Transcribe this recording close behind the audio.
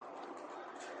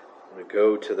I'm going to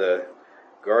go to the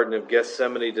Garden of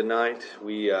Gethsemane tonight.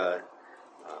 We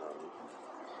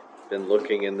been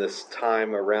looking in this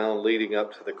time around leading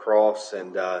up to the cross,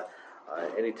 and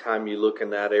anytime you look in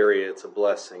that area, it's a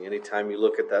blessing. Anytime you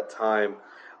look at that time,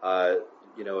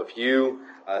 if you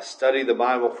study the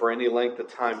Bible for any length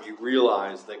of time, you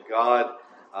realize that God,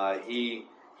 He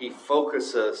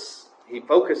focuses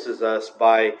us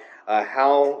by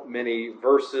how many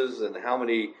verses and how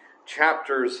many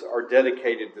chapters are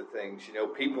dedicated to things.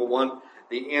 People want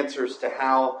the answers to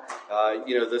how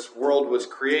this world was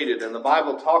created, and the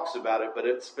Bible talks about it, but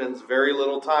it spends very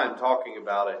little time talking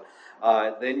about it.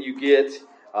 Then you get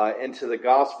into the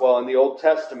gospel. In the Old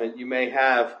Testament, you may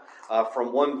have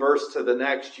from one verse to the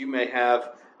next, you may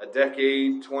have a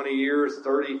decade, 20 years,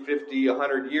 30, 50,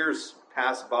 100 years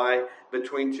pass by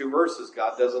between two verses.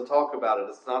 God doesn't talk about it.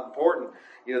 It's not important.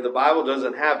 The Bible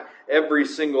doesn't have every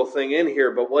single thing in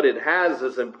here, but what it has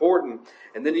is important.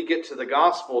 And then you get to the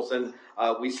Gospels, and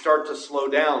we start to slow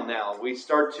down now. We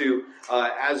start to,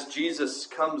 as Jesus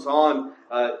comes on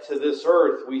to this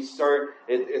earth,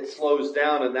 it slows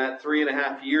down in that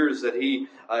 3.5 years that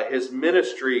his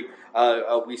ministry,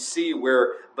 we see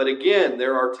where, but again,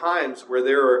 there are times where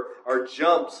there are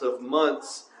jumps of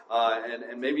months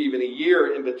and maybe even a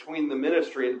year in between the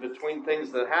ministry and between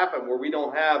things that happen where we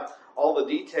don't have all the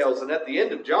details. And at the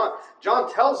end of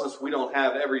John tells us we don't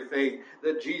have everything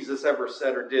that Jesus ever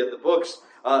said or did. The books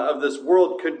of this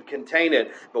world couldn't contain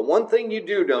it. But one thing you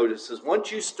do notice is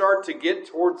once you start to get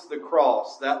towards the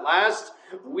cross, that last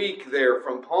week there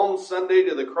from Palm Sunday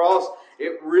to the cross,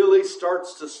 it really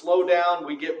starts to slow down.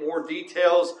 We get more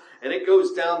details, and it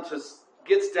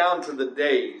gets down to the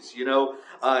days,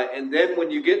 and then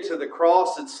when you get to the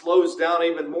cross, it slows down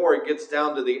even more. It gets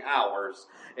down to the hours.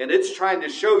 And it's trying to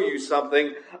show you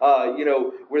something,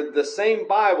 with the same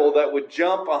Bible that would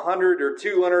jump 100 or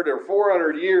 200 or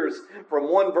 400 years from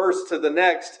one verse to the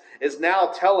next is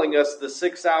now telling us the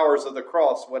 6 hours of the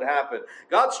cross, what happened.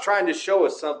 God's trying to show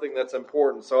us something that's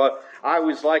important. So I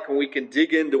always like when we can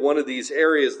dig into one of these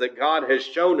areas that God has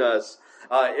shown us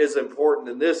is important.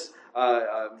 And this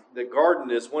the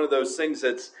garden is one of those things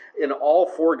that's in all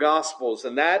four Gospels,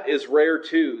 and that is rare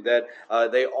too, that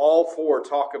they all four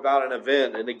talk about an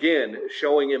event, and again,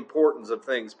 showing importance of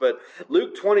things. But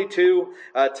Luke 22,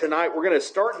 tonight we're going to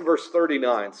start in verse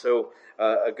 39, so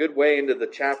a good way into the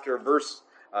chapter, verse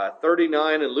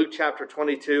 39 in Luke chapter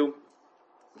 22.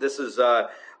 This is,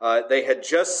 they had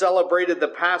just celebrated the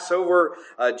Passover.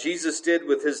 Jesus did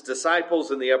with his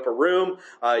disciples in the upper room.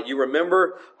 You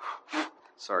remember...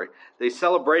 They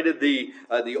celebrated the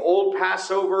old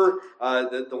Passover,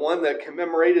 the one that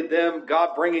commemorated them,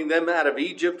 God bringing them out of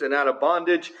Egypt and out of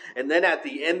bondage. And then at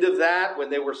the end of that,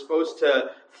 when they were supposed to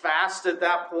fast at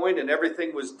that point and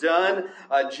everything was done,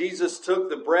 Jesus took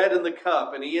the bread and the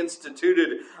cup and he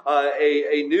instituted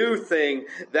a new thing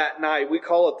that night. We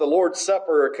call it the Lord's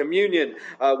Supper or communion,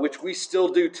 which we still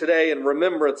do today in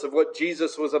remembrance of what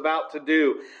Jesus was about to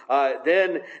do.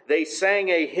 Then they sang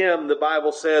a hymn, the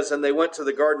Bible says, and they went to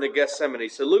the Garden of Gethsemane.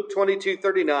 So Luke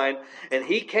 22:39, and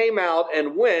he came out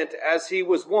and went as he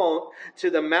was wont to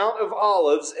the Mount of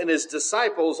Olives, and his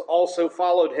disciples also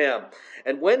followed him.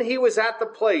 And when he was at the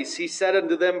place, he said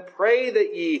unto them, Pray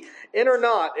that ye enter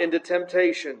not into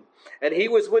temptation. And he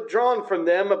was withdrawn from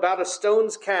them about a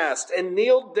stone's cast, and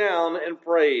kneeled down and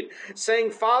prayed,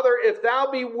 saying, Father, if thou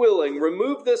be willing,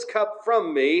 remove this cup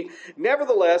from me.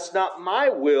 Nevertheless, not my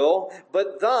will,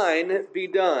 but thine be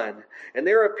done. And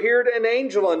there appeared an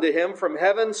angel unto him from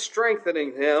heaven,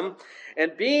 strengthening him.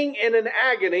 And being in an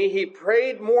agony, he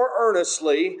prayed more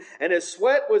earnestly, and his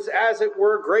sweat was as it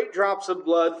were great drops of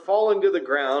blood falling to the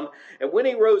ground. And when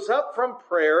he rose up from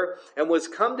prayer and was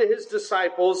come to his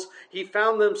disciples, he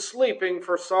found them sleeping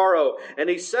for sorrow. And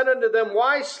he said unto them,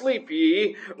 Why sleep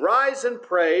ye? Rise and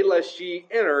pray, lest ye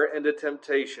enter into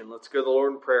temptation. Let's go to the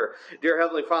Lord in prayer. Dear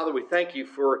Heavenly Father, we thank you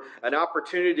for an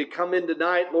opportunity to come in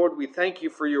tonight. Lord, we thank you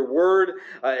for your word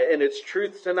and its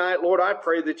truth tonight. Lord, I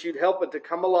pray that you'd help it to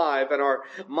come alive in our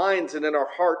minds and in our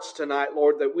hearts tonight,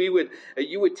 Lord, that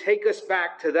you would take us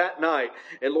back to that night.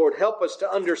 And Lord, help us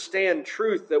to understand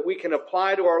truth that we can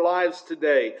apply to our lives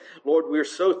today. Lord, we're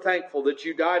so thankful that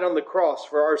you died on the cross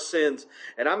for our sins.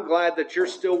 And I'm glad that you're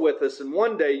still with us. And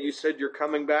one day you said you're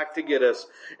coming back to get us.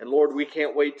 And Lord, we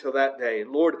can't wait till that day.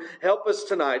 And Lord, help us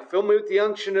tonight. Fill me with the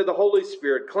unction of the Holy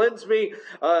Spirit. Cleanse me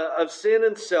of sin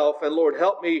and self. And Lord,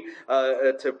 help me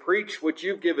to preach what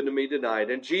you've given to me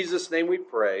tonight. In Jesus' name we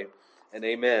pray. And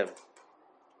amen.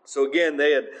 So again,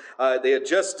 they had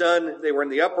just done. They were in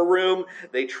the upper room.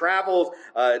 They traveled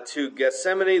to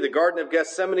Gethsemane, the Garden of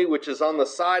Gethsemane, which is on the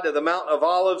side of the Mount of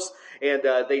Olives. And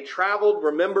they traveled,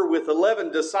 remember, with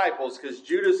 11 disciples, because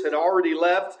Judas had already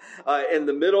left in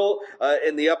the middle,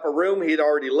 in the upper room. He'd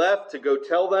already left to go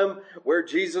tell them where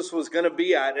Jesus was going to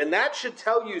be at. And that should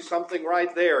tell you something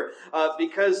right there,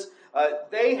 because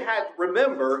they had,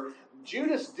 remember,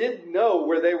 Judas didn't know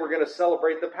where they were going to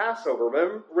celebrate the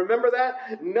Passover. Remember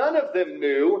that? None of them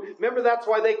knew. Remember, that's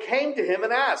why they came to him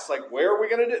and asked, like, where are we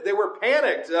going to do? They were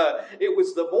panicked. It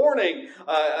was the morning,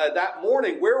 that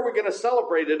morning. Where are we going to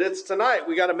celebrate it? It's tonight.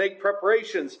 We got to make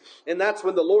preparations. And that's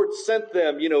when the Lord sent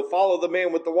them, follow the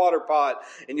man with the water pot.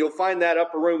 And you'll find that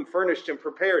upper room furnished and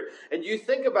prepared. And you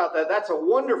think about that. That's a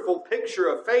wonderful picture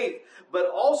of faith. But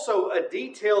also a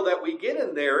detail that we get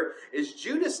in there is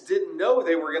Judas didn't know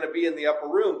they were going to be in the upper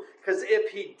room, because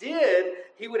if he did,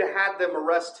 he would have had them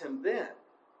arrest him then.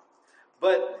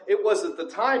 But it wasn't the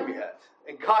time yet.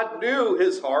 And God knew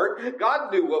his heart.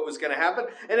 God knew what was going to happen.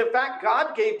 And in fact,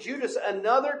 God gave Judas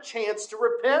another chance to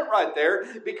repent right there.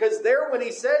 Because there, when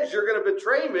he says, you're going to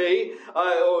betray me,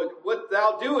 what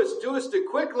thou doest it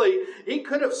quickly, he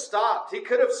could have stopped. He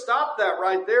could have stopped that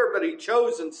right there. But he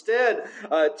chose instead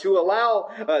to allow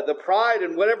the pride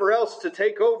and whatever else to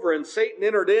take over. And Satan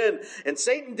entered in. And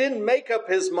Satan didn't make up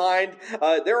his mind.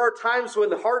 There are times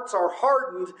when the hearts are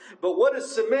hardened. But what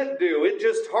does cement do? It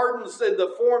just hardens in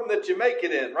the form that you make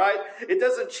it in, right? It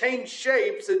doesn't change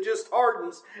shapes, it just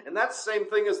hardens. And that's the same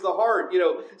thing as the heart.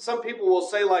 Some people will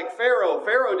say, like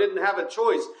Pharaoh didn't have a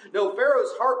choice. No,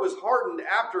 Pharaoh's heart was hardened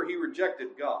after he rejected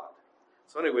God.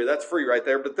 So anyway, that's free right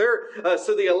there. But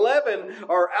so the 11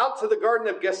 are out to the Garden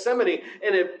of Gethsemane.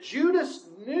 And if Judas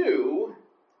knew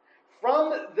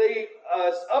from the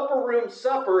upper room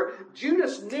supper,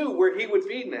 Judas knew where he would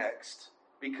be next,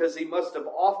 because he must have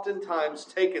oftentimes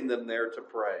taken them there to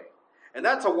pray. And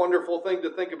that's a wonderful thing to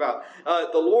think about.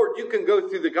 The Lord, you can go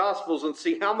through the Gospels and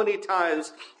see how many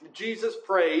times Jesus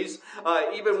prays,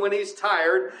 even when he's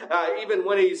tired, even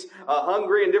when he's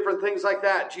hungry and different things like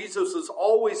that. Jesus is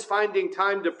always finding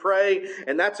time to pray,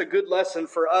 and that's a good lesson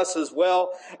for us as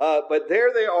well. But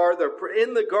there they are. They're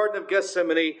in the Garden of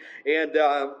Gethsemane, and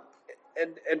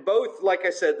both, like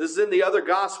I said, this is in the other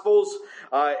Gospels,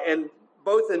 and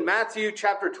both in Matthew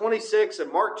chapter 26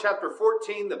 and Mark chapter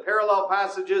 14, the parallel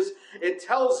passages, it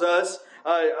tells us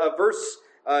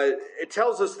it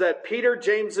tells us that Peter,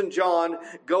 James, and John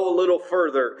go a little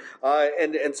further.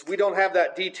 And we don't have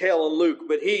that detail in Luke,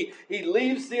 but he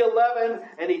leaves the 11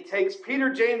 and he takes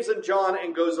Peter, James, and John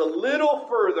and goes a little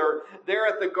further there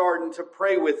at the garden to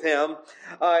pray with him.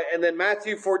 And then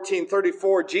Matthew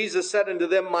 14:34, Jesus said unto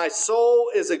them, my soul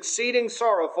is exceeding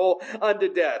sorrowful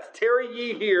unto death. Tarry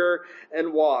ye here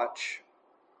and watch.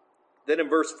 Then in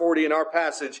verse 40 in our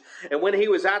passage, and when he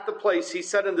was at the place, he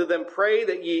said unto them, pray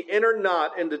that ye enter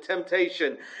not into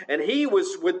temptation. And he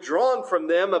was withdrawn from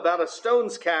them about a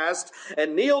stone's cast,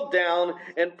 and kneeled down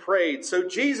and prayed. So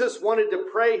Jesus wanted to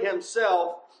pray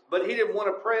himself, but he didn't want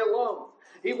to pray alone.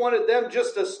 He wanted them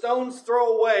just a stone's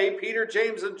throw away, Peter,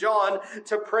 James, and John,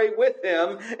 to pray with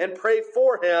him and pray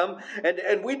for him.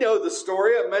 And we know the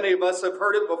story. Many of us have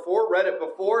heard it before, read it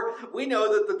before. We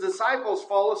know that the disciples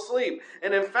fall asleep.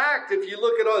 And in fact, if you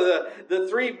look at all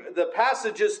the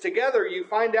passages together, you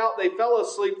find out they fell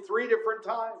asleep 3 different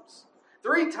times.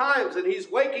 3 times, and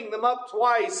he's waking them up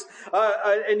twice.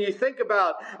 And you think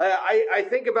about, I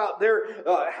think about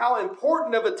how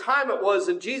important of a time it was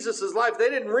in Jesus' life.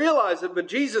 They didn't realize it, but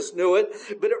Jesus knew it.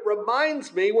 But it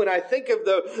reminds me, when I think of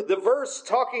the verses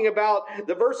talking about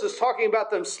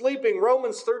them sleeping,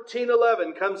 Romans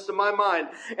 13:11 comes to my mind.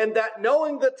 And that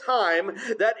knowing the time,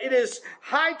 that it is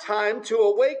high time to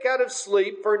awake out of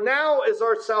sleep, for now is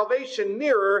our salvation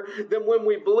nearer than when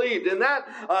we believed. And that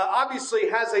obviously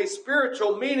has a spiritual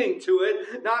meaning to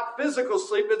it, not physical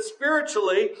sleep, but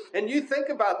spiritually. And you think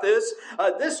about this,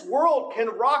 this world can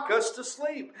rock us to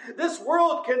sleep. This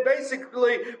world can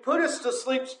basically put us to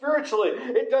sleep spiritually.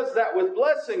 It does that with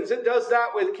blessings. It does that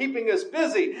with keeping us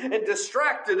busy and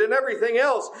distracted and everything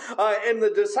else. And the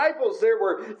disciples there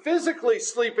were physically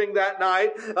sleeping that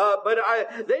night, but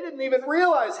they didn't even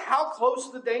realize how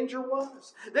close the danger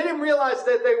was. They didn't realize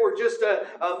that they were just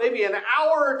maybe an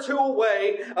hour or 2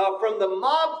 away from the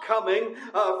mob coming,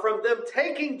 from them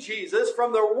taking Jesus,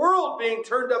 from their world being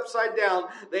turned upside down.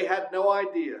 They had no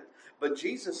idea. But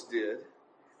Jesus did.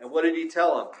 And what did he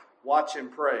tell them? Watch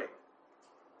and pray,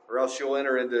 or else you'll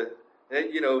enter into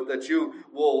That you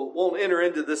won't enter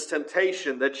into this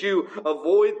temptation, that you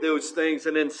avoid those things,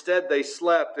 and instead they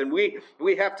slept. And we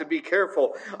have to be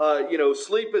careful.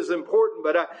 Sleep is important,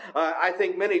 but I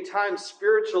think many times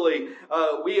spiritually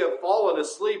we have fallen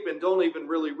asleep and don't even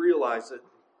really realize it.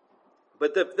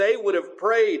 But if they would have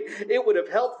prayed, it would have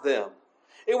helped them.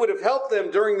 It would have helped them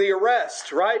during the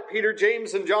arrest, right? Peter,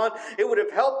 James, and John. It would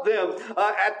have helped them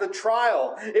at the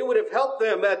trial. It would have helped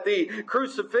them at the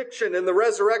crucifixion and the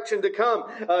resurrection to come.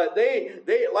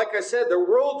 They, like I said, their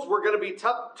worlds were going to be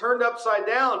turned upside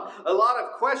down. A lot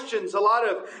of questions, a lot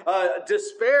of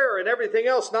despair and everything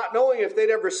else, not knowing if they'd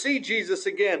ever see Jesus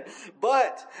again.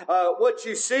 But what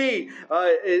you see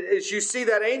is you see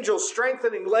that angel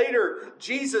strengthening later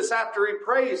Jesus after he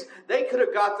prays. They could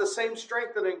have got the same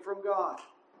strengthening from God.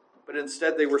 But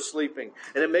instead they were sleeping.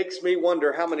 And it makes me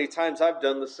wonder how many times I've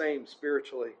done the same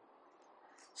spiritually.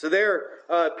 So there,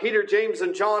 Peter, James,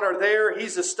 and John are there.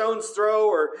 He's a stone's throw,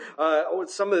 or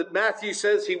Matthew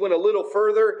says he went a little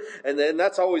further. And then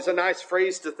that's always a nice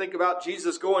phrase to think about,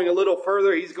 Jesus going a little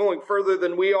further. He's going further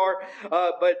than we are.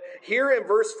 But here in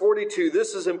verse 42,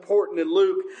 this is important in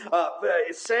Luke,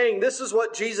 saying this is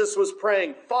what Jesus was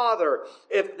praying. Father,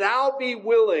 if thou be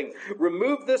willing,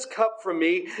 remove this cup from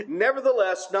me.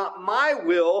 Nevertheless, not my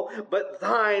will, but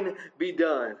thine be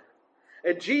done.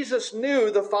 And Jesus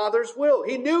knew the Father's will.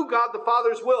 He knew God the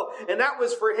Father's will. And that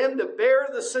was for him to bear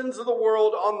the sins of the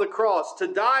world on the cross, to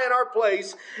die in our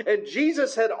place. And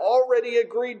Jesus had already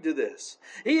agreed to this.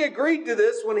 He agreed to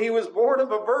this when he was born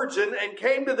of a virgin and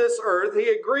came to this earth. He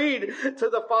agreed to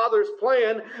the Father's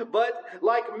plan. But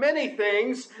like many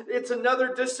things, it's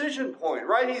another decision point,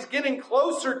 right? He's getting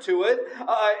closer to it.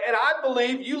 And I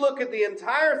believe you look at the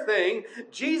entire thing,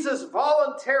 Jesus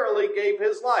voluntarily gave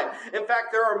his life. In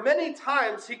fact, there are many times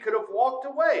he could have walked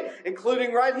away,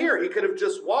 including right here. He could have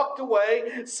just walked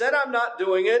away, said, I'm not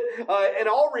doing it. In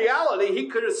all reality, he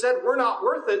could have said, we're not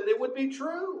worth it. And it would be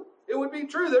true. It would be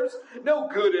true. There's no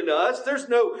good in us. There's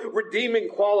no redeeming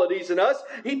qualities in us.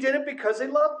 He did it because he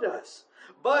loved us.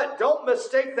 But don't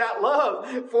mistake that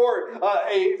love for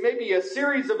maybe a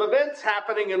series of events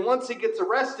happening, and once he gets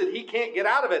arrested, he can't get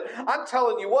out of it. I'm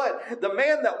telling you what, the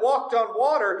man that walked on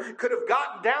water could have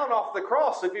gotten down off the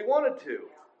cross if he wanted to.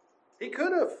 He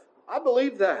could have. I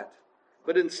believe that.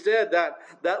 But instead,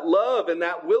 that love and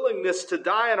that willingness to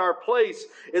die in our place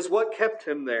is what kept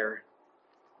him there.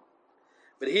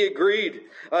 But he agreed.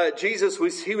 Jesus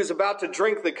was about to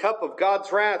drink the cup of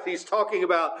God's wrath. He's talking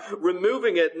about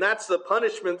removing it, and that's the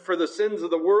punishment for the sins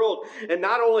of the world. And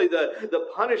not only the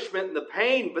punishment and the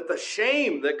pain, but the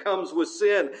shame that comes with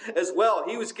sin as well.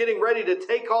 He was getting ready to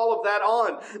take all of that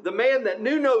on. The man that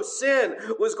knew no sin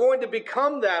was going to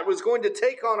become that, was going to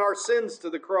take on our sins to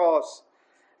the cross.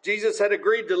 Jesus had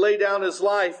agreed to lay down his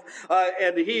life,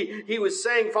 and he was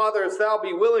saying, Father, if thou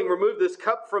be willing, remove this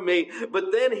cup from me.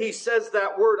 But then he says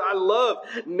that word, I love,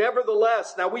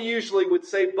 nevertheless. Now, we usually would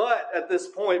say but at this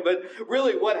point, but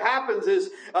really what happens is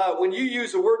when you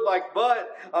use a word like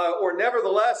but or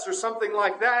nevertheless or something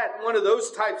like that, one of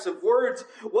those types of words,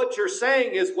 what you're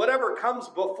saying is whatever comes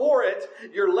before it,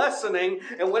 you're lessening,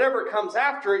 and whatever comes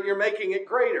after it, you're making it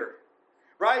greater.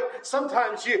 Right?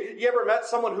 Sometimes you ever met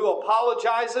someone who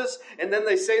apologizes and then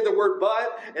they say the word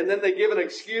but and then they give an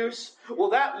excuse? Well,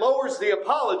 that lowers the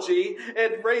apology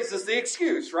and raises the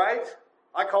excuse, right?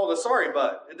 I call it a sorry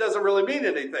but. It doesn't really mean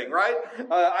anything, right?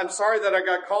 I'm sorry that I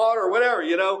got caught or whatever,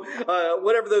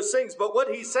 whatever those things. But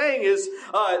what he's saying is,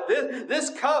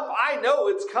 this cup, I know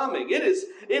it's coming. It is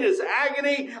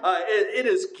agony. It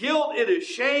is guilt. It is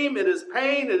shame. It is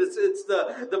pain. It's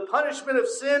the punishment of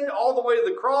sin all the way to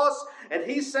the cross. And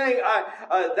he's saying,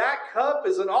 that cup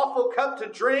is an awful cup to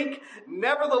drink.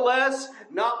 Nevertheless,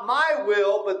 not my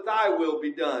will, but thy will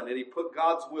be done. And he put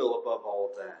God's will above all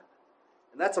of that.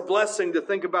 And that's a blessing to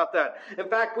think about that. In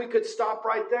fact, we could stop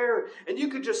right there and you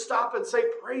could just stop and say,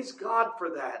 praise God for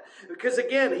that. Because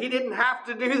again, he didn't have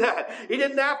to do that. He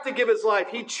didn't have to give his life.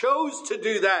 He chose to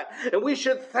do that. And we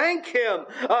should thank him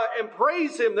and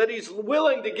praise him that he's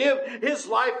willing to give his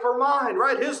life for mine,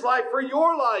 right? His life for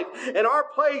your life and our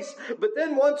place. But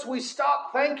then once we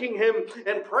stop thanking him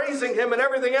and praising him and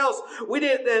everything else,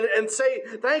 and say,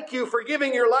 thank you for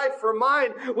giving your life for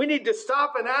mine, we need to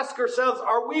stop and ask ourselves,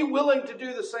 are we willing to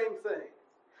do the same thing?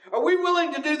 Are we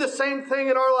willing to do the same thing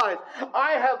in our life?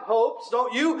 I have hopes,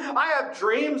 don't you? I have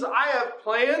dreams. I have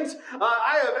plans.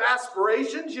 I have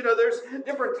aspirations. There's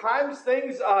different times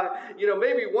things,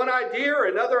 maybe one idea or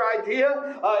another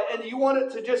idea, and you want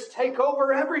it to just take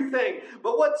over everything.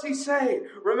 But what's he saying?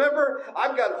 Remember,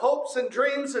 I've got hopes and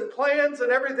dreams and plans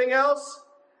and everything else.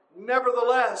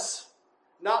 Nevertheless,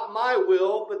 not my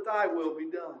will, but thy will be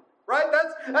done. Right?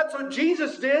 That's what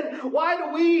Jesus did. Why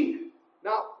are we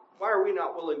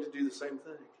not willing to do the same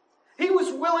thing? He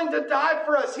was willing to die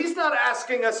for us. He's not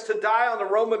asking us to die on the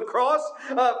Roman cross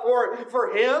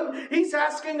for Him. He's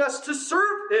asking us to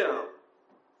serve Him.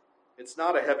 It's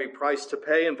not a heavy price to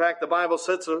pay. In fact, the Bible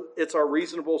says it's our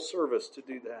reasonable service to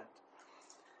do that.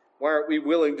 Why aren't we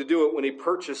willing to do it when He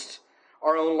purchased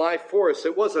our own life for us?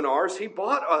 It wasn't ours. He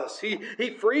bought us. He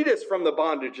freed us from the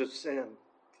bondage of sin.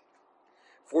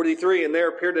 43, and there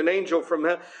appeared an angel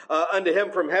unto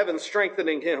him from heaven,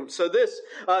 strengthening him. So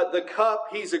the cup,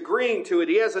 he's agreeing to it.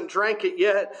 He hasn't drank it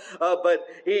yet, but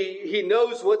he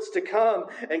knows what's to come.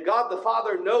 And God the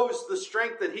Father knows the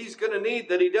strength that he's going to need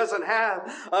that he doesn't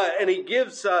have. And he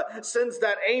sends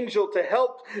that angel to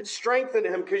help strengthen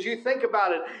him. Because you think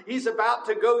about it, he's about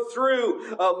to go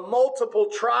through multiple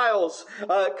trials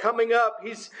coming up.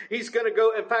 He's going to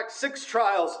go, in fact, 6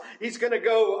 trials. He's going to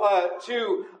go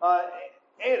to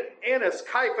Annas,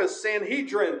 Caiaphas,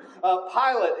 Sanhedrin,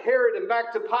 Pilate, Herod, and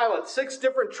back to Pilate. 6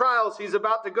 different trials he's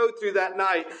about to go through that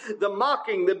night. The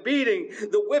mocking, the beating,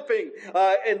 the whipping,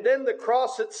 and then the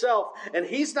cross itself. And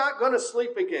he's not going to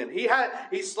sleep again.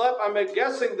 He slept, I'm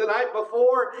guessing, the night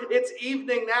before. It's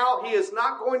evening now. He is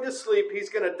not going to sleep. He's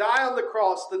going to die on the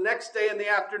cross the next day in the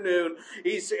afternoon.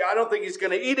 I don't think he's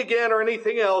going to eat again or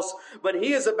anything else, but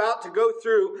he is about to go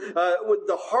through with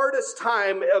the hardest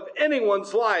time of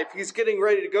anyone's life. He's getting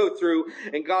ready to go through,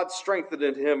 and God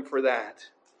strengthened him for that.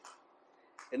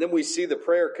 And then we see the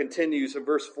prayer continues in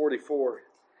verse 44.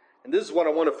 And this is what I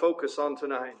want to focus on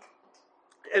tonight.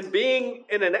 And being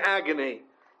in an agony,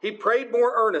 he prayed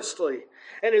more earnestly,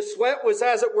 and his sweat was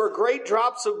as it were great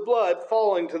drops of blood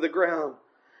falling to the ground.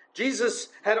 Jesus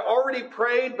had already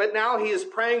prayed, but now he is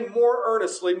praying more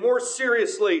earnestly, more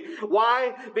seriously.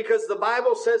 Why? Because the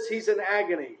Bible says he's in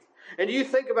agony. And you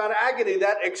think about agony,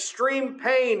 that extreme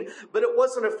pain, but it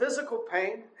wasn't a physical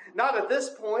pain. Not at this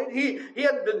point. He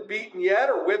hadn't been beaten yet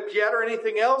or whipped yet or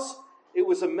anything else. It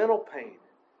was a mental pain.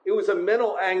 It was a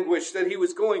mental anguish that he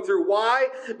was going through. Why?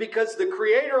 Because the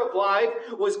Creator of life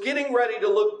was getting ready to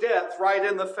look death right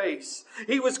in the face.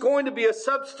 He was going to be a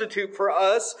substitute for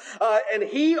us, and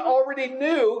he already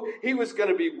knew he was going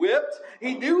to be whipped.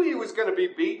 He knew he was going to be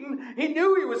beaten. He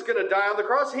knew he was going to die on the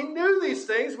cross. He knew these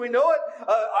things. We know it.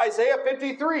 Isaiah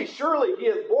 53, surely he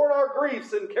has borne our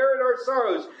griefs and carried our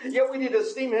sorrows. Yet we need to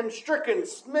esteem him stricken,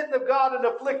 smitten of God, and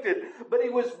afflicted. But he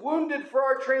was wounded for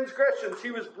our transgressions.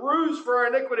 He was bruised for our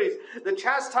iniquities. The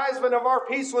chastisement of our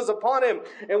peace was upon him,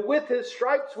 and with his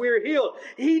stripes we are healed.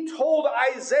 He told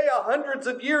Isaiah hundreds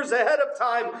of years ahead of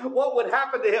time what would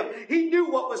happen to him. He knew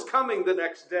what was coming the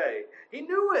next day. He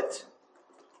knew it.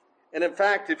 And in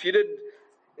fact, if you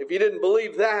didn't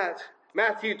believe that,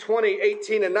 Matthew 20,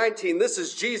 18 and 19, this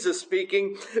is Jesus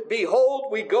speaking. Behold,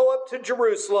 we go up to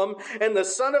Jerusalem, and the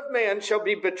Son of Man shall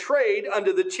be betrayed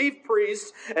unto the chief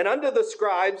priests and unto the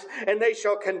scribes, and they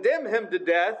shall condemn him to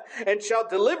death, and shall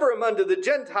deliver him unto the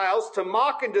Gentiles to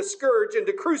mock and to scourge and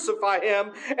to crucify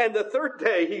him, and the 3rd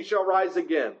day he shall rise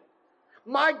again.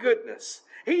 My goodness,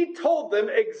 he told them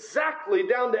exactly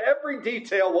down to every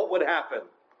detail what would happen.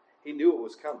 He knew it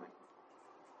was coming.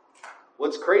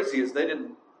 What's crazy is they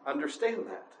didn't understand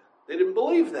that. They didn't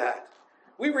believe that.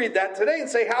 We read that today and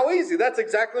say, how easy. That's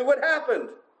exactly what happened.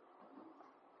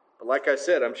 But like I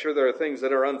said, I'm sure there are things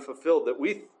that are unfulfilled that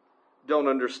we don't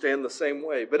understand the same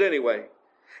way. But anyway,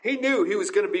 he knew he was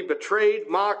going to be betrayed,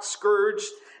 mocked, scourged,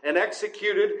 and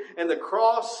executed. And the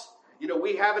cross,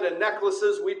 we have it in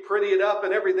necklaces. We pretty it up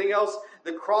and everything else.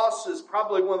 The cross is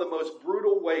probably one of the most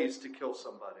brutal ways to kill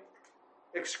somebody.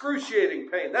 Excruciating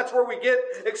pain. That's where we get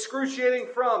excruciating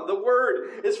from. The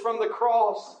word is from the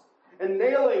cross. And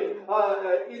nailing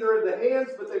either in the hands,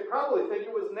 but they probably think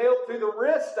it was nailed through the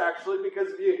wrist, actually,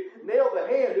 because if you nail the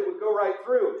hand, it would go right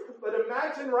through. But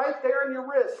imagine right there in your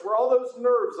wrist where all those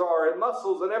nerves are and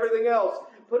muscles and everything else,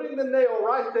 putting the nail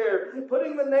right there,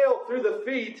 putting the nail through the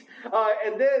feet,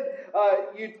 and then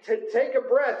you take a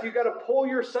breath. You got to pull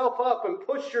yourself up and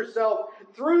push yourself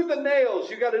through the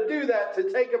nails. You got to do that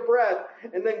to take a breath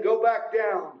and then go back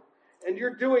down. And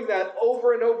you're doing that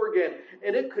over and over again.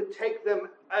 And it could take them,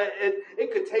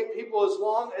 it could take people as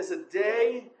long as a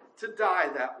day to die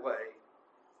that way.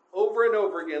 Over and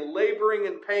over again, laboring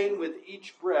in pain with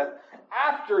each breath.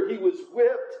 After he was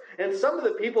whipped, and some of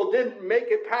the people didn't make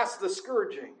it past the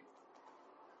scourging.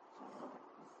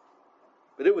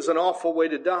 But it was an awful way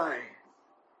to die.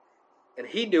 And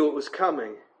he knew it was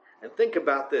coming. And think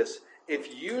about this.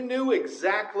 If you knew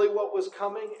exactly what was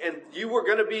coming and you were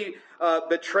going to be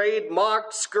betrayed,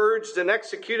 mocked, scourged, and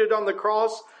executed on the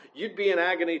cross, you'd be in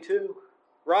agony too,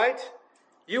 right?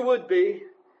 You would be.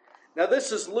 Now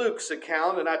this is Luke's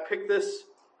account, and I picked this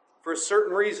for a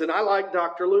certain reason. I like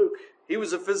Dr. Luke. He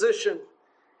was a physician.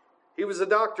 He was a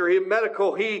doctor. He had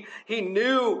medical. He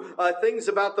knew things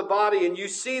about the body, and you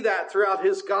see that throughout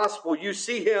his gospel. You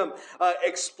see him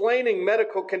explaining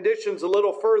medical conditions a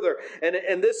little further,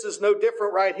 and this is no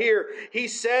different right here. He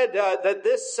said that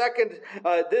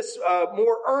this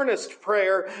more earnest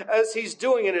prayer, as he's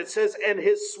doing it, it says, and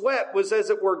his sweat was as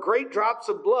it were great drops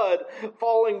of blood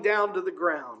falling down to the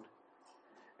ground.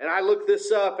 And I looked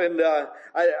this up, and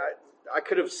I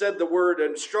could have said the word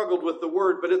and struggled with the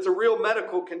word, but it's a real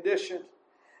medical condition.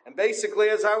 And basically,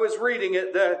 as I was reading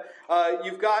it,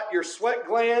 you've got your sweat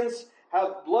glands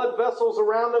have blood vessels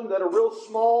around them that are real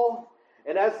small.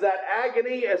 And as that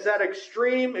agony, as that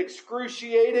extreme,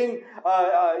 excruciating,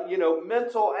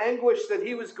 mental anguish that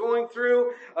he was going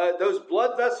through, those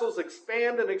blood vessels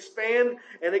expand, and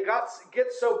it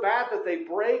gets so bad that they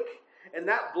break, and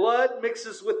that blood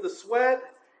mixes with the sweat,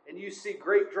 and you see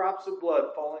great drops of blood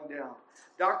falling down.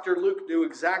 Dr. Luke knew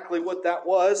exactly what that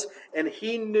was, and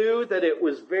he knew that it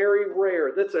was very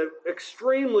rare. That's an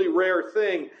extremely rare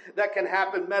thing that can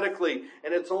happen medically,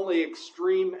 and it's only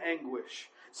extreme anguish.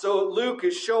 So Luke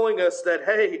is showing us that,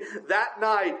 hey, that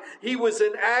night he was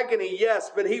in agony,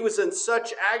 yes, but he was in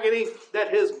such agony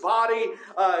that his body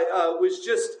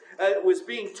was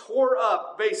being tore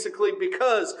up, basically,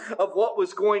 because of what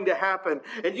was going to happen.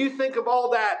 And you think of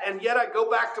all that, and yet I go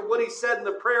back to what he said in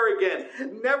the prayer again.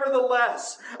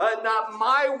 Nevertheless, not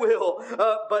my will,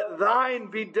 but thine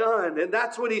be done. And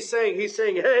that's what he's saying. He's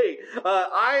saying, hey,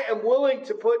 I am willing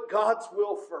to put God's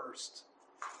will first.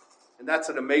 And that's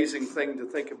an amazing thing to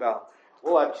think about.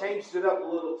 Well, I've changed it up a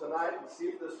little tonight and see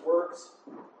if this works.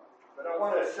 But I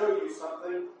want to show you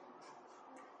something.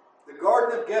 The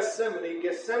Garden of Gethsemane,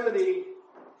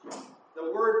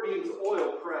 the word means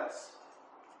oil press.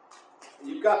 And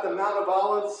you've got the Mount of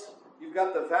Olives, you've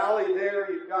got the valley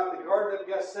there, you've got the Garden of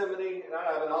Gethsemane, and I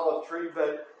don't have an olive tree,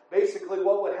 but basically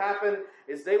what would happen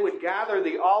is they would gather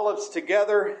the olives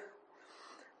together,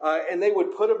 and they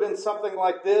would put them in something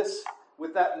like this.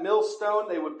 With that millstone,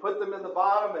 they would put them in the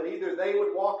bottom, and either they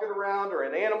would walk it around or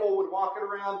an animal would walk it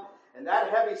around, and that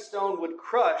heavy stone would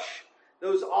crush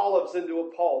those olives into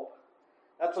a pulp.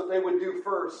 That's what they would do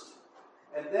first.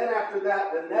 And then after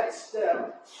that, the next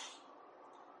step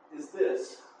is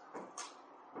this.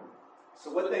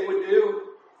 So what they would do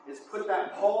is put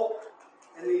that pulp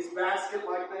in these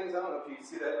basket-like things. I don't know if you can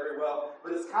see that very well,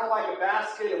 but it's kind of like a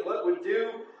basket, and what it would do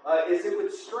is it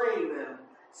would strain them.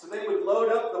 So they would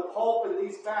load up the pulp in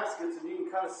these baskets, and you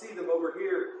can kind of see them over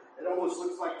here. It almost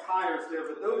looks like tires there,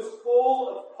 but those full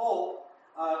of pulp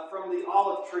from the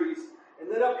olive trees. And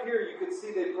then up here you can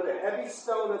see they put a heavy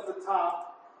stone at the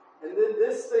top, and then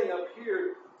this thing up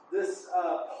here, this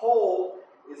pole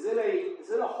is in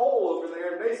a hole over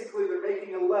there, and basically they're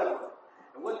making a lever.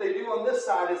 And what they do on this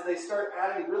side is they start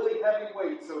adding really heavy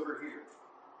weights over here.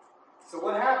 So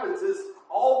what happens is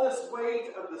all this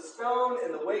weight of the stone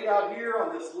and the weight out here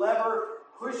on this lever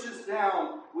pushes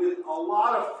down with a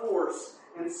lot of force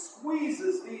and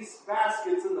squeezes these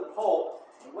baskets in the pulp.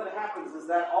 And what happens is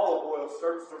that olive oil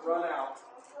starts to run out,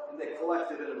 and they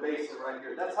collect it in a basin right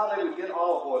here. That's how they would get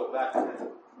olive oil back then.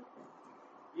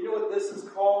 You know what this is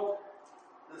called?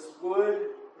 This wood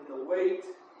and the weight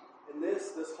and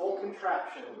this whole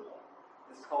contraption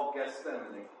is called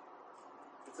Gethsemane.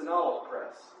 It's an olive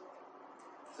press.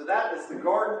 So that is the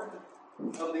garden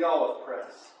of the olive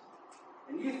press.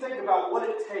 And you think about what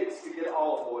it takes to get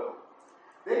olive oil.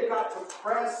 They've got to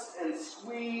press and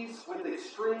squeeze with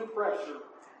extreme pressure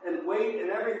and weight and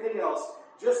everything else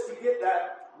just to get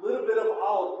that little bit of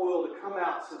olive oil to come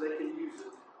out so they can use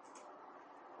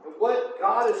it. And what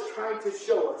God is trying to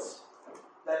show us,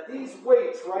 that these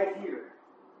weights right here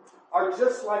are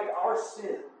just like our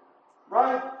sin.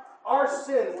 Right? Our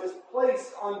sin was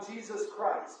placed on Jesus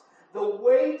Christ. The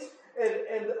weight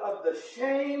and of the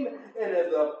shame and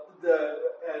of the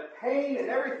pain and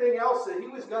everything else that he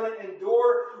was going to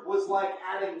endure was like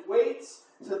adding weights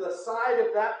to the side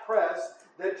of that press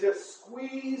that just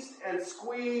squeezed and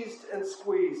squeezed and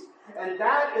squeezed. And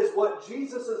that is what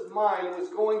Jesus' mind was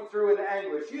going through in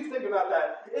anguish. You think about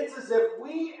that. It's as if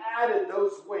we added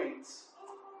those weights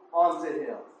onto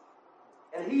him.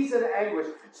 And he's in anguish.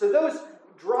 So those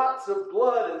drops of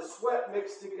blood and sweat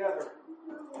mixed together,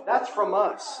 that's from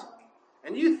us.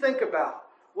 And you think about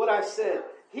what I said.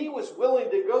 He was willing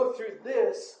to go through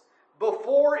this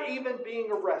before even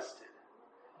being arrested.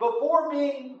 before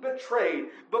being betrayed,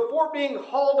 before being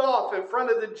hauled off in front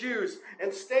of the Jews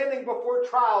and standing before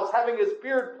trials, having his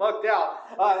beard plucked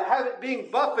out,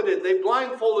 being buffeted, they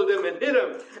blindfolded him and hit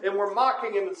him and were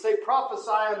mocking him and say,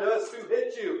 prophesy unto us who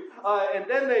hit you. And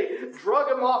then they drug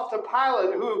him off to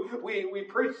Pilate, who we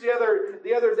preached the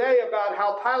other day about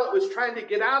how Pilate was trying to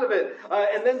get out of it,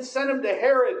 and then sent him to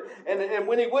Herod. And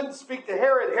when he wouldn't speak to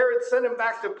Herod, Herod sent him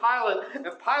back to Pilate. And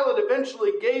Pilate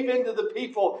eventually gave in to the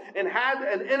people and had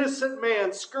an innocent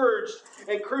man scourged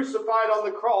and crucified on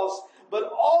the cross. But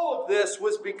all of this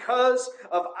was because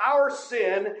of our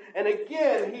sin. And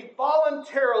again, he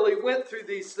voluntarily went through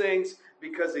these things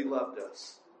because he loved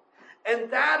us.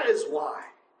 And that is why,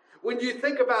 when you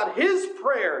think about his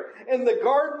prayer in the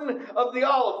Garden of the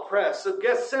Olive Press of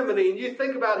Gethsemane, and you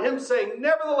think about him saying,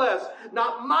 nevertheless,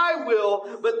 not my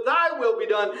will, but thy will be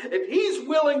done. If he's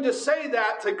willing to say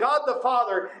that to God the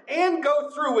Father and go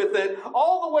through with it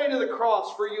all the way to the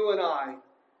cross for you and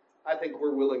I think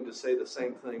we're willing to say the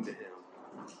same thing to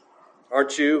him.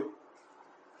 Aren't you?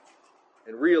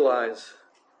 And realize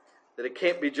that it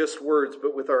can't be just words,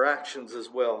 but with our actions as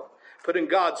well. Putting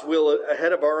God's will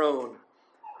ahead of our own.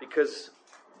 Because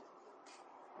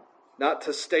not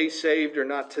to stay saved or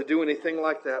not to do anything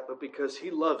like that, but because he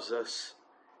loves us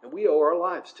and we owe our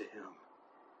lives to him.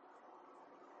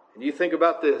 And you think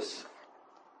about this.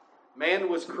 Man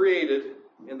was created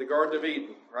in the Garden of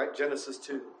Eden, right? Genesis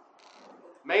 2.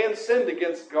 Man sinned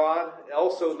against God,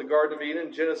 also in the Garden of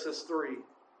Eden, Genesis 3.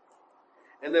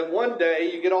 And then one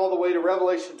day, you get all the way to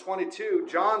Revelation 22,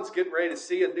 John's getting ready to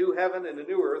see a new heaven and a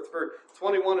new earth for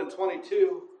 21 and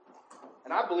 22.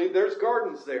 And I believe there's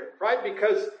gardens there, right?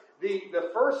 Because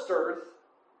the first earth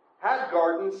had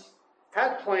gardens,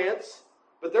 had plants,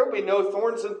 but there will be no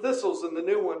thorns and thistles in the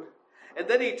new one. And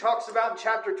then he talks about in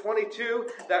chapter 22,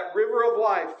 that river of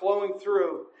life flowing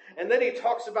through. And then he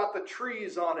talks about the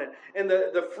trees on it and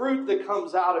the fruit that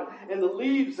comes out of it and the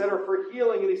leaves that are for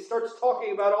healing. And he starts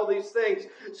talking about all these things.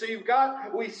 So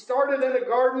we started in a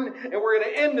garden and we're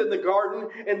going to end in the garden.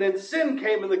 And then sin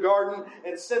came in the garden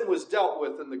and sin was dealt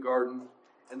with in the garden.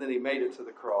 And then he made it to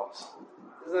the cross.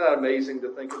 Isn't that amazing to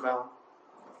think about?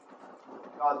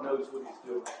 God knows what he's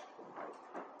doing.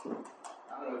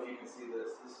 I don't know if you can see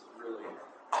this. This is really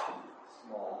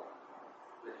small.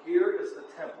 But here is the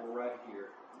temple right here.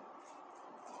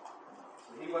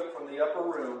 So he went from the upper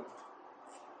room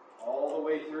all the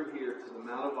way through here to the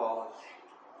Mount of Olives.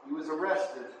 He was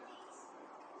arrested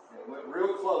and went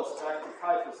real close back to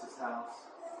Caiaphas' house.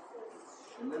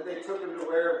 And then they took him to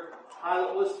where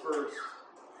Pilate was first.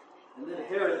 And then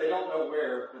Herod, they don't know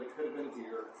where, but it could have been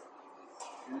here.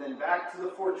 And then back to the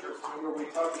fortress. Remember we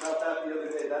talked about that the other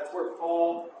day. That's where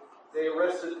they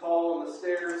arrested Paul on the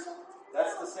stairs.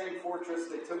 That's the same fortress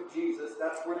they took Jesus.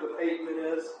 That's where the pavement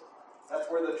is. That's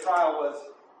where the trial was.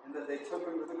 And then they took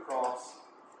him to the cross.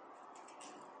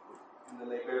 And then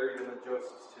they buried him in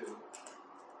Joseph's tomb.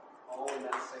 All in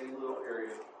that same little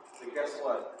area. But guess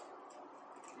what?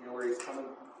 You know where he's coming?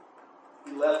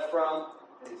 He left from,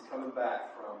 and he's coming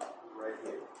back from right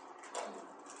here.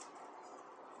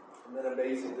 Isn't that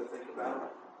amazing to think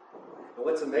about? And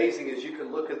what's amazing is you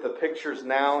can look at the pictures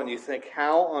now and you think,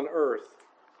 how on earth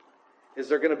is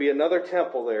there going to be another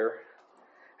temple there?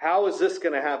 How is this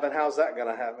going to happen? How's that going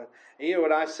to happen? And you know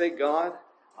what I say, God?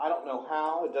 I don't know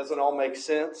how. It doesn't all make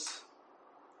sense.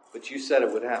 But you said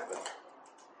it would happen.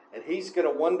 And he's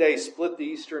going to one day split the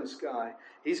eastern sky.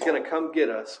 He's going to come get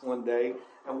us one day.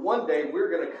 And one day we're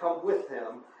going to come with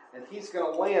him. And he's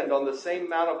going to land on the same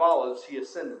Mount of Olives he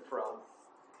ascended from.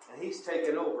 And he's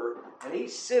taken over. And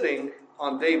he's sitting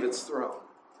on David's throne.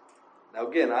 Now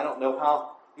again, I don't know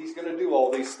how he's going to do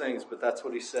all these things. But that's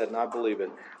what he said. And I believe it.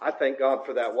 I thank God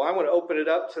for that. Well, I want to open it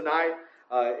up tonight.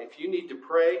 If you need to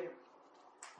pray,